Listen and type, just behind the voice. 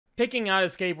Picking out a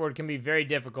skateboard can be very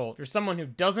difficult. If you're someone who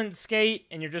doesn't skate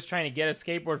and you're just trying to get a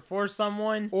skateboard for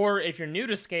someone, or if you're new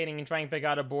to skating and trying to pick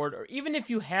out a board, or even if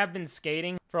you have been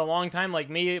skating for a long time, like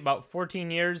me, about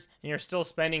 14 years, and you're still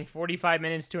spending 45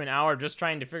 minutes to an hour just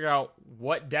trying to figure out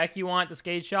what deck you want at the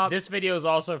skate shop, this video is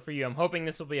also for you. I'm hoping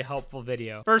this will be a helpful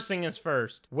video. First thing is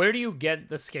first, where do you get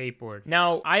the skateboard?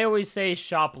 Now, I always say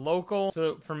shop local.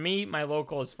 So for me, my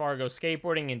local is Fargo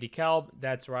Skateboarding in DeKalb.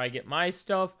 That's where I get my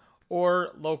stuff, or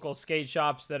local skate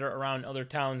shops that are around other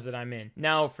towns that I'm in.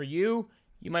 Now, for you,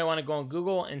 you might want to go on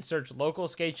Google and search local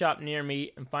skate shop near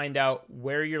me and find out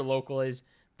where your local is.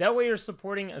 That way you're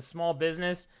supporting a small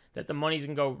business that the money's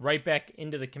gonna go right back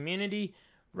into the community,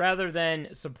 rather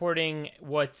than supporting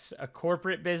what's a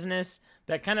corporate business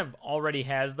that kind of already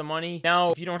has the money.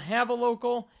 Now, if you don't have a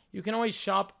local, you can always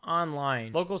shop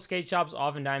online. Local skate shops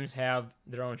oftentimes have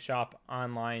their own shop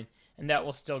online, and that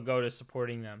will still go to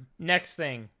supporting them. Next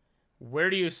thing,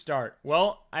 where do you start?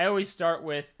 Well, I always start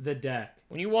with the deck.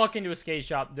 When you walk into a skate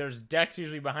shop, there's decks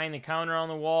usually behind the counter on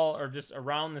the wall or just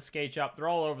around the skate shop. They're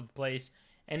all over the place.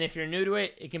 And if you're new to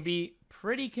it, it can be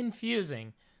pretty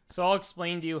confusing. So I'll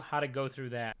explain to you how to go through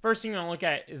that. First thing you want to look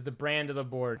at is the brand of the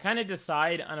board. Kind of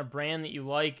decide on a brand that you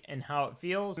like and how it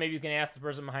feels. Maybe you can ask the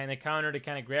person behind the counter to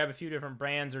kind of grab a few different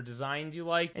brands or designs you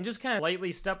like and just kind of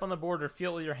lightly step on the board or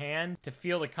feel it with your hand to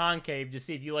feel the concave to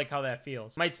see if you like how that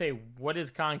feels. You might say, what is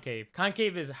concave?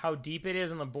 Concave is how deep it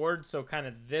is on the board, so kind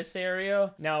of this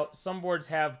area. Now, some boards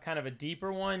have kind of a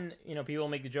deeper one. You know, people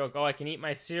make the joke, oh, I can eat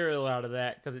my cereal out of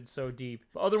that because it's so deep.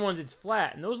 But other ones, it's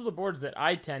flat, and those are the boards that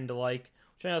I tend to like,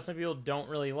 which I know some people don't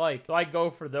really like. So I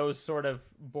go for those sort of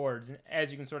boards. And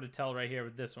as you can sort of tell right here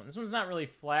with this one. This one's not really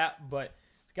flat, but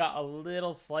it's got a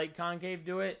little slight concave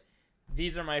to it.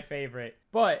 These are my favorite.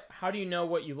 But how do you know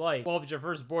what you like? Well, if it's your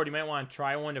first board, you might want to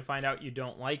try one to find out you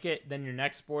don't like it. Then your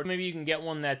next board, maybe you can get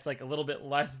one that's like a little bit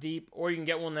less deep, or you can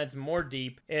get one that's more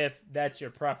deep if that's your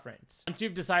preference. Once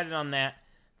you've decided on that,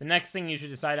 the next thing you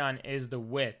should decide on is the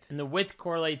width. And the width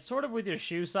correlates sort of with your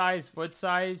shoe size, foot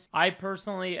size. I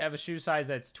personally have a shoe size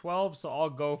that's 12, so I'll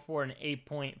go for an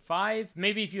 8.5.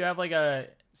 Maybe if you have like a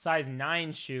size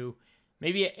 9 shoe,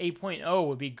 maybe an 8.0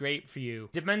 would be great for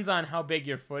you. Depends on how big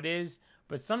your foot is,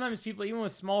 but sometimes people, even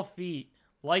with small feet,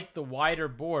 like the wider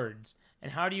boards.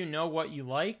 And how do you know what you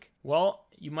like? Well,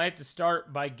 you might have to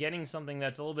start by getting something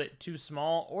that's a little bit too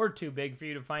small or too big for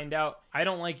you to find out, I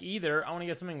don't like either. I want to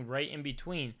get something right in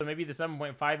between. So maybe the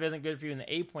 7.5 isn't good for you and the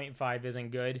 8.5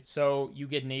 isn't good, so you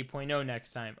get an 8.0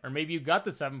 next time. Or maybe you got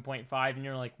the 7.5 and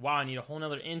you're like, wow, I need a whole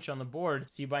nother inch on the board,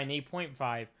 so you buy an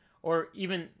 8.5. Or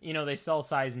even, you know, they sell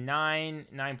size 9,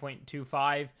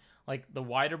 9.25, like the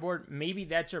wider board. Maybe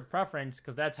that's your preference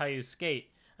because that's how you skate.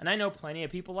 And I know plenty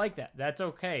of people like that. That's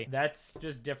okay. That's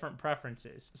just different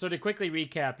preferences. So to quickly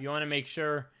recap, you want to make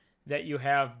sure that you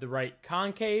have the right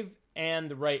concave and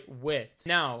the right width.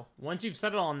 Now, once you've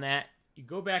settled on that, you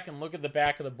go back and look at the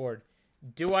back of the board.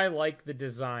 Do I like the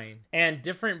design? And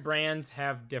different brands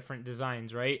have different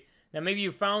designs, right? Now, maybe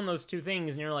you found those two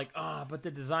things and you're like, ah, but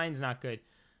the design's not good.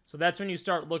 So that's when you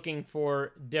start looking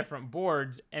for different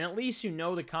boards, and at least you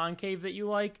know the concave that you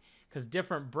like, because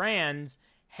different brands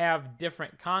have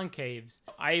different concaves.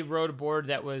 I rode a board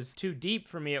that was too deep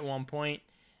for me at one point,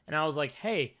 and I was like,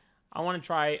 hey, I want to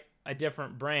try a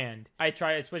different brand. I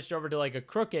switched over to like a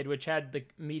Crooked, which had the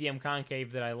medium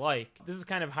concave that I like. This is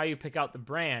kind of how you pick out the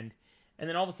brand. And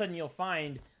then all of a sudden you'll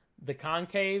find the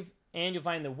concave, and you'll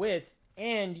find the width,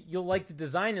 and you'll like the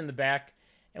design in the back.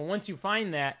 And once you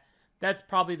find that, that's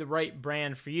probably the right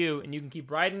brand for you, and you can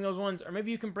keep riding those ones, or maybe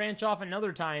you can branch off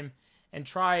another time and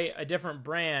try a different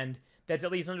brand that's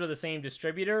at least under the same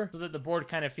distributor so that the board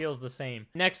kind of feels the same.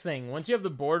 Next thing, once you have the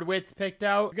board width picked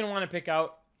out, you're going to want to pick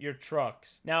out your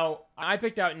trucks. Now, I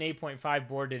picked out an 8.5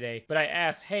 board today, but I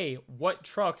asked, hey, what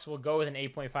trucks will go with an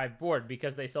 8.5 board?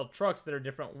 Because they sell trucks that are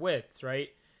different widths, right?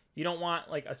 You don't want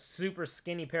like a super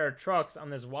skinny pair of trucks on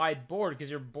this wide board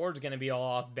because your board's going to be all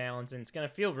off balance and it's going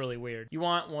to feel really weird. You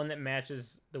want one that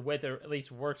matches the width, or at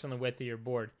least works on the width of your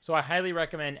board. So I highly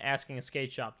recommend asking a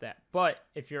skate shop that. But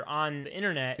if you're on the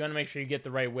internet, you want to make sure you get the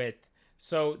right width.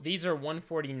 So these are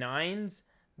 149s.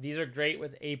 These are great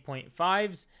with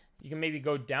 8.5s. You can maybe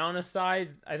go down a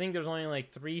size. I think there's only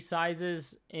like 3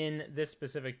 sizes in this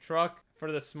specific truck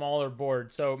for the smaller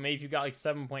board. So maybe if you got like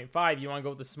 7.5, you want to go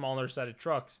with the smaller set of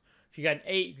trucks. If you got an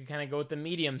 8, you can kind of go with the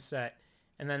medium set,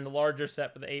 and then the larger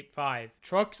set for the 8.5.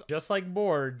 Trucks, just like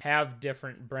boards, have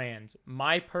different brands.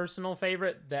 My personal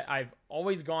favorite that I've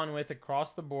always gone with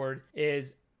across the board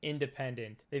is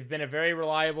Independent. They've been a very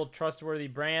reliable, trustworthy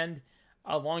brand.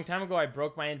 A long time ago, I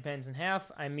broke my Independence in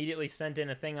half. I immediately sent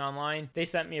in a thing online. They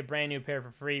sent me a brand new pair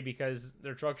for free because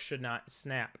their trucks should not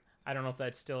snap. I don't know if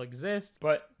that still exists,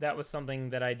 but that was something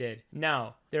that I did.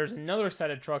 Now, there's another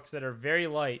set of trucks that are very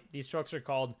light. These trucks are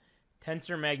called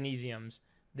tensor magnesiums.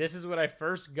 This is what I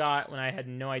first got when I had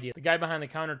no idea. The guy behind the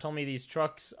counter told me these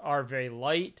trucks are very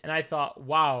light, and I thought,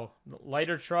 wow,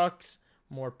 lighter trucks,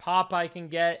 more pop I can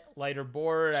get, lighter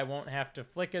board, I won't have to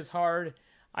flick as hard.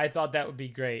 I thought that would be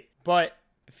great. But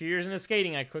a few years into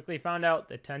skating, I quickly found out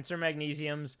that tensor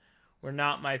magnesiums were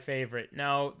not my favorite.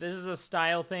 Now, this is a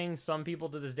style thing. Some people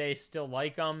to this day still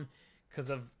like them because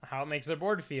of how it makes their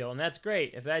board feel, and that's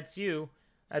great. If that's you,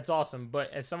 that's awesome.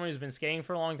 But as someone who's been skating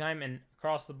for a long time and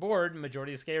across the board,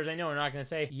 majority of skaters I know are not going to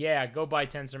say, yeah, go buy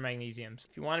tensor magnesiums.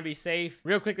 If you want to be safe,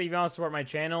 real quickly, if you want to support my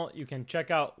channel, you can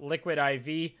check out Liquid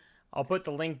IV. I'll put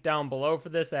the link down below for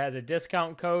this that has a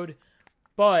discount code.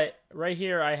 But right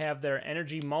here, I have their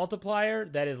energy multiplier.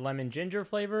 That is lemon ginger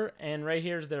flavor. And right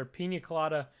here is their pina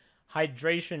colada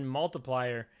hydration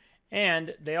multiplier.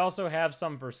 And they also have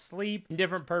some for sleep and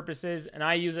different purposes. And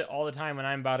I use it all the time when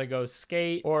I'm about to go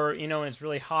skate, or, you know, when it's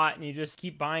really hot and you just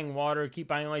keep buying water, keep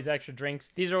buying all these extra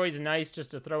drinks. These are always nice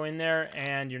just to throw in there,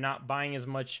 and you're not buying as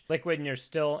much liquid and you're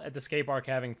still at the skate park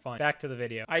having fun. Back to the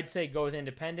video. I'd say go with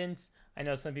independence. I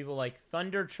know some people like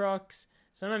Thunder trucks.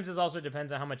 Sometimes this also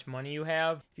depends on how much money you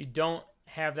have. If you don't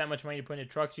have that much money to put into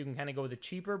trucks, you can kind of go with a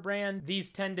cheaper brand.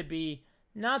 These tend to be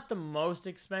not the most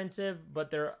expensive,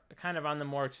 but they're kind of on the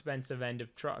more expensive end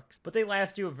of trucks. But they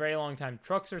last you a very long time.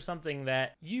 Trucks are something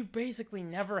that you basically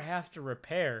never have to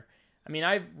repair. I mean,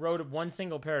 I rode one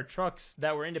single pair of trucks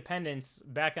that were independents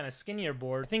back on a skinnier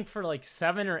board, I think for like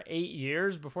 7 or 8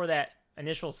 years before that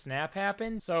initial snap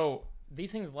happened. So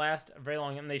these things last a very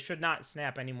long time. They should not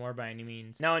snap anymore by any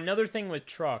means. Now, another thing with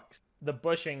trucks, the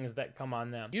bushings that come on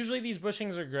them. Usually these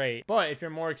bushings are great, but if you're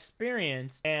more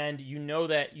experienced and you know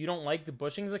that you don't like the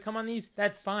bushings that come on these,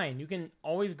 that's fine. You can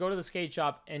always go to the skate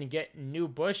shop and get new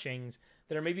bushings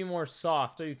that are maybe more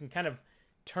soft, so you can kind of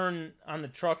turn on the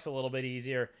trucks a little bit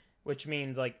easier, which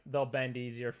means like they'll bend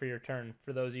easier for your turn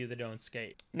for those of you that don't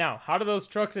skate. Now, how do those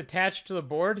trucks attach to the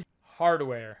board?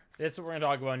 Hardware. This is what we're gonna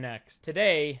talk about next.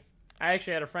 Today, I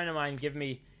actually had a friend of mine give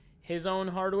me his own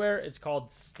hardware. It's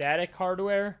called static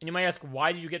hardware. And you might ask,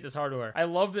 why did you get this hardware? I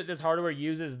love that this hardware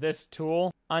uses this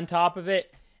tool on top of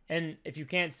it. And if you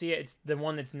can't see it, it's the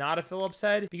one that's not a Phillips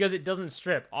head because it doesn't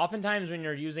strip. Oftentimes when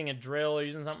you're using a drill or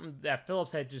using something, that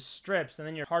Phillips head just strips and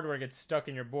then your hardware gets stuck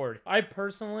in your board. I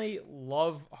personally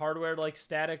love hardware like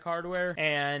static hardware.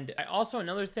 And also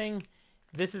another thing,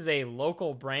 this is a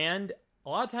local brand. A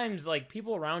lot of times, like,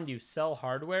 people around you sell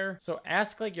hardware, so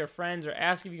ask, like, your friends or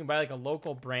ask if you can buy, like, a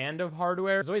local brand of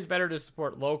hardware. It's always better to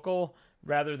support local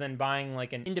rather than buying,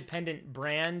 like, an independent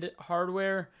brand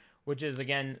hardware, which is,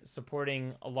 again,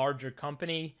 supporting a larger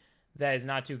company that is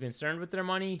not too concerned with their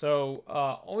money. So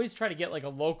always try to get, like, a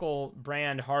local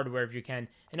brand hardware if you can.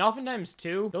 And oftentimes,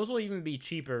 too, those will even be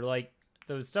cheaper. Like,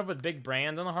 the stuff with big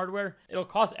brands on the hardware, it'll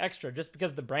cost extra just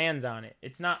because the brand's on it.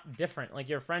 It's not different. Like,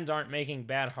 your friends aren't making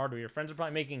bad hardware. Your friends are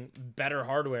probably making better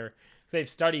hardware because they've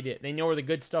studied it. They know where the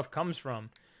good stuff comes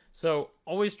from. So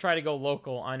always try to go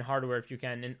local on hardware if you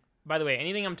can. And by the way,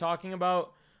 anything I'm talking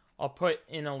about, I'll put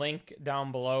in a link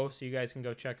down below so you guys can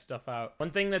go check stuff out.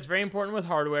 One thing that's very important with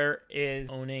hardware is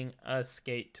owning a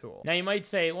skate tool. Now, you might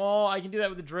say, well, I can do that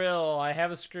with a drill. I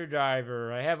have a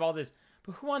screwdriver. I have all this.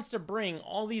 But who wants to bring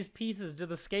all these pieces to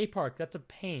the skate park? That's a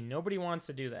pain. Nobody wants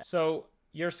to do that. So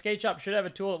your skate shop should have a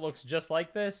tool that looks just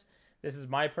like this. This is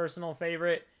my personal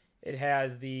favorite. It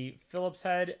has the Phillips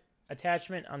head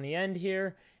attachment on the end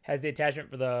here. Has the attachment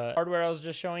for the hardware I was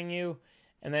just showing you.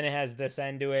 And then it has this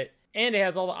end to it. And it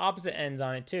has all the opposite ends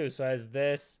on it too. So it has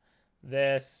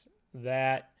this,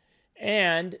 that.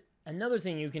 And another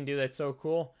thing you can do that's so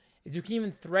cool is you can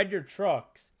even thread your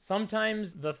trucks.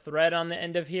 Sometimes the thread on the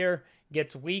end of here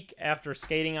gets weak after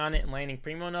skating on it and landing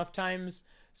primo enough times.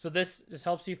 So this just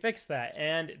helps you fix that.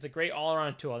 And it's a great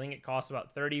all-around tool. I think it costs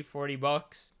about 30, 40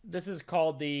 bucks. This is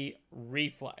called the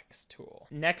Reflex tool.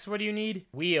 Next, what do you need?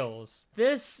 Wheels.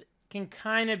 This can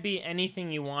kind of be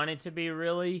anything you want it to be,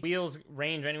 really. Wheels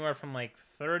range anywhere from like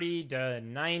 30 to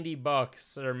 90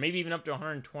 bucks, or maybe even up to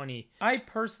 120. I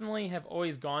personally have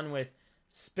always gone with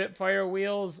Spitfire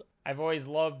wheels. I've always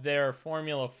loved their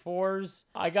Formula 4s.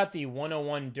 I got the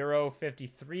 101 Duro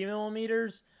 53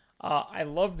 millimeters. I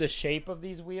love the shape of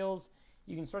these wheels.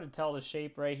 You can sort of tell the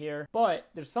shape right here. But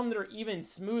there's some that are even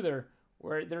smoother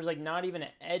where there's like not even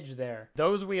an edge there.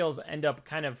 Those wheels end up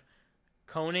kind of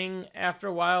coning after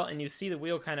a while, and you see the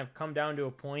wheel kind of come down to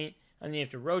a point, and you have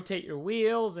to rotate your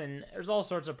wheels, and there's all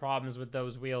sorts of problems with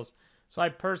those wheels. So I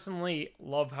personally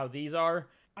love how these are.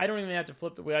 I don't even have to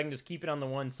flip the wheel. I can just keep it on the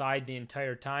one side the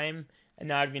entire time and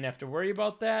not even have to worry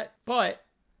about that. But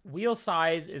wheel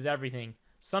size is everything.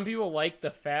 Some people like the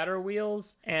fatter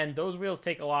wheels, and those wheels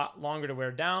take a lot longer to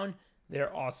wear down.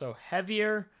 They're also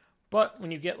heavier, but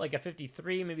when you get like a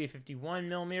 53, maybe a 51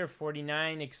 millimeter,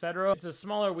 49, etc., it's a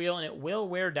smaller wheel and it will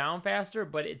wear down faster,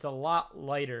 but it's a lot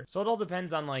lighter. So it all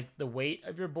depends on like the weight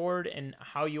of your board and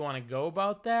how you want to go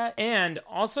about that. And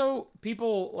also,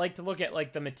 people like to look at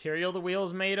like the material the wheel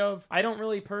is made of. I don't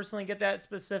really personally get that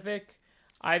specific.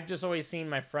 I've just always seen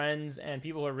my friends and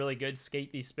people who are really good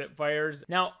skate these Spitfires.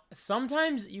 Now,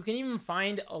 sometimes you can even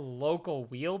find a local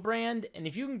wheel brand, and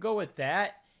if you can go with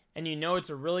that, and you know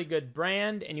it's a really good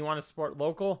brand, and you want to support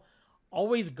local,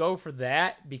 always go for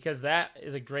that, because that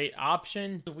is a great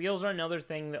option. The wheels are another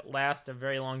thing that last a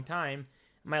very long time.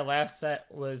 My last set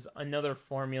was another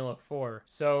Formula 4,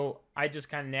 so I just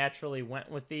kind of naturally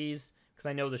went with these, because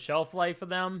I know the shelf life of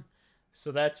them,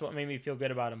 so that's what made me feel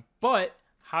good about them. But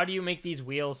how do you make these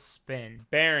wheels spin?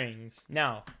 Bearings.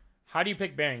 Now, how do you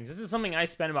pick bearings? This is something I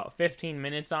spent about 15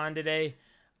 minutes on today.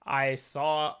 I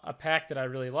saw a pack that I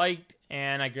really liked,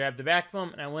 and I grabbed the back of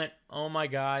them, and I went, oh my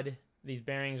god, these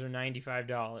bearings are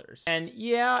 $95. And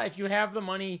yeah, if you have the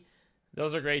money,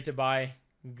 those are great to buy.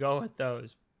 Go with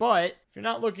those. But if you're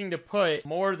not looking to put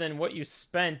more than what you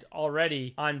spent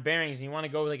already on bearings, and you want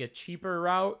to go with like a cheaper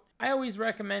route, I always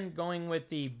recommend going with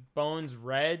the Bones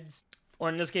Reds, or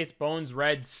in this case, Bones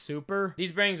Red Super.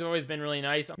 These bearings have always been really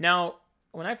nice. Now,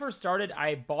 when I first started,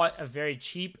 I bought a very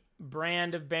cheap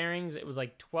brand of bearings. It was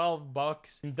like 12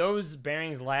 bucks. And those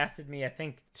bearings lasted me, I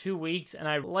think, 2 weeks. And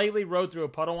I lightly rode through a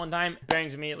puddle one time.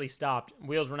 Bearings immediately stopped.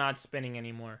 Wheels were not spinning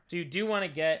anymore. So you do want to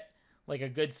get like a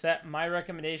good set. My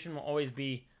recommendation will always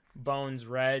be Bones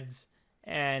Reds,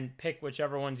 and pick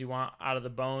whichever ones you want out of the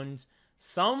Bones.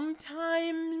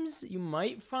 Sometimes you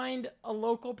might find a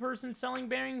local person selling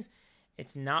bearings.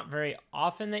 It's not very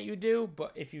often that you do,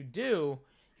 but if you do,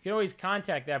 you can always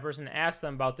contact that person, ask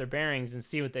them about their bearings, and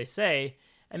see what they say.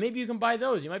 And maybe you can buy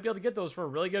those. You might be able to get those for a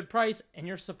really good price, and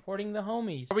you're supporting the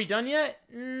homies. Are we done yet?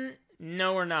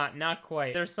 No, we're not. Not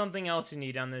quite. There's something else you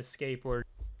need on this skateboard.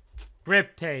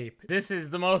 Grip tape. This is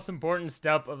the most important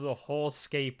step of the whole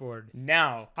skateboard.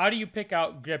 Now, how do you pick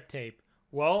out grip tape?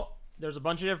 Well, there's a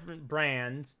bunch of different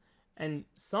brands, and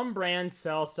some brands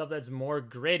sell stuff that's more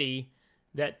gritty,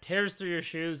 that tears through your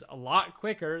shoes a lot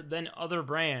quicker than other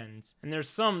brands. And there's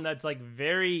some that's like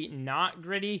very not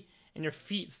gritty, and your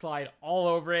feet slide all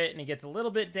over it, and it gets a little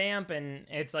bit damp, and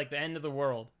it's like the end of the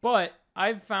world. But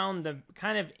I've found the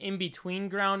kind of in-between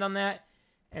ground on that,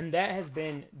 and that has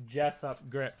been Jessup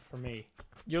grip for me.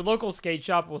 Your local skate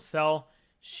shop will sell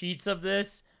sheets of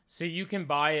this, so you can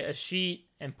buy a sheet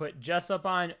and put Jessup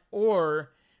on,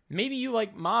 or maybe you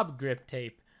like Mob grip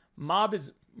tape. Mob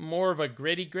is more of a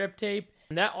gritty grip tape,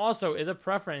 and that also is a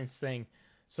preference thing.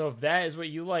 So if that is what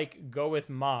you like, go with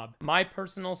Mob. My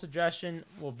personal suggestion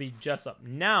will be Jessup.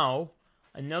 Now,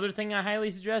 another thing I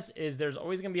highly suggest is there's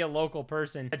always going to be a local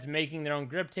person that's making their own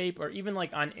grip tape, or even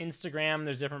like on Instagram,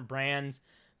 there's different brands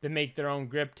that make their own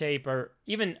grip tape, or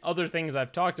even other things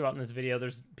I've talked about in this video.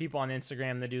 There's people on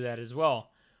Instagram that do that as well.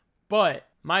 But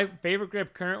my favorite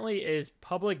grip currently is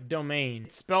Public Domain.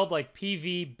 It's spelled like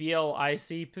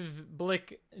PVBLIC,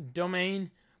 Public Domain,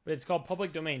 but it's called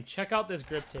Public Domain. Check out this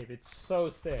grip tape. It's so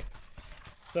sick.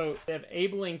 So they have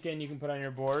Abe Lincoln you can put on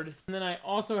your board. And then I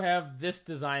also have this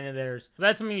design of theirs. So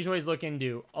that's something you should always look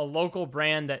into. A local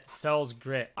brand that sells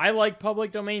grit. I like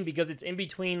Public Domain because it's in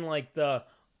between like the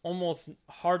almost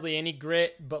hardly any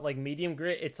grit, but like medium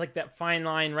grit. It's like that fine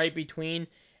line right between.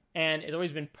 And it's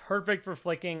always been perfect for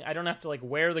flicking. I don't have to like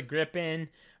wear the grip in,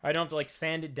 or I don't have to like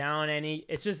sand it down any.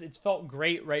 It's felt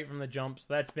great right from the jump. So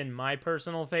that's been my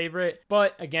personal favorite.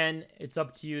 But again, it's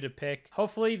up to you to pick.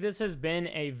 Hopefully this has been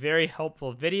a very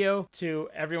helpful video to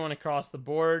everyone across the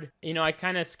board. You know, I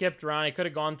kind of skipped around. I could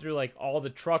have gone through like all the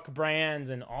truck brands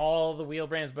and all the wheel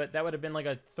brands, but that would have been like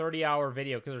a 30-hour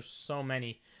video because there's so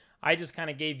many. I just kind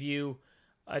of gave you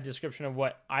a description of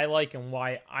what I like and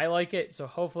why I like it. So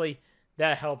hopefully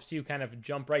that helps you kind of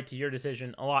jump right to your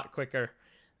decision a lot quicker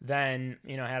than,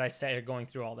 you know, had I sat here going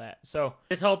through all that. So if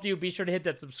this helped you, be sure to hit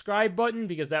that subscribe button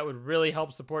because that would really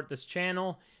help support this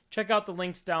channel. Check out the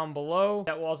links down below.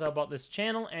 That will also help out this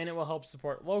channel, and it will help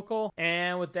support local.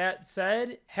 And with that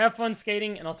said, have fun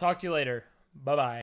skating, and I'll talk to you later. Bye-bye.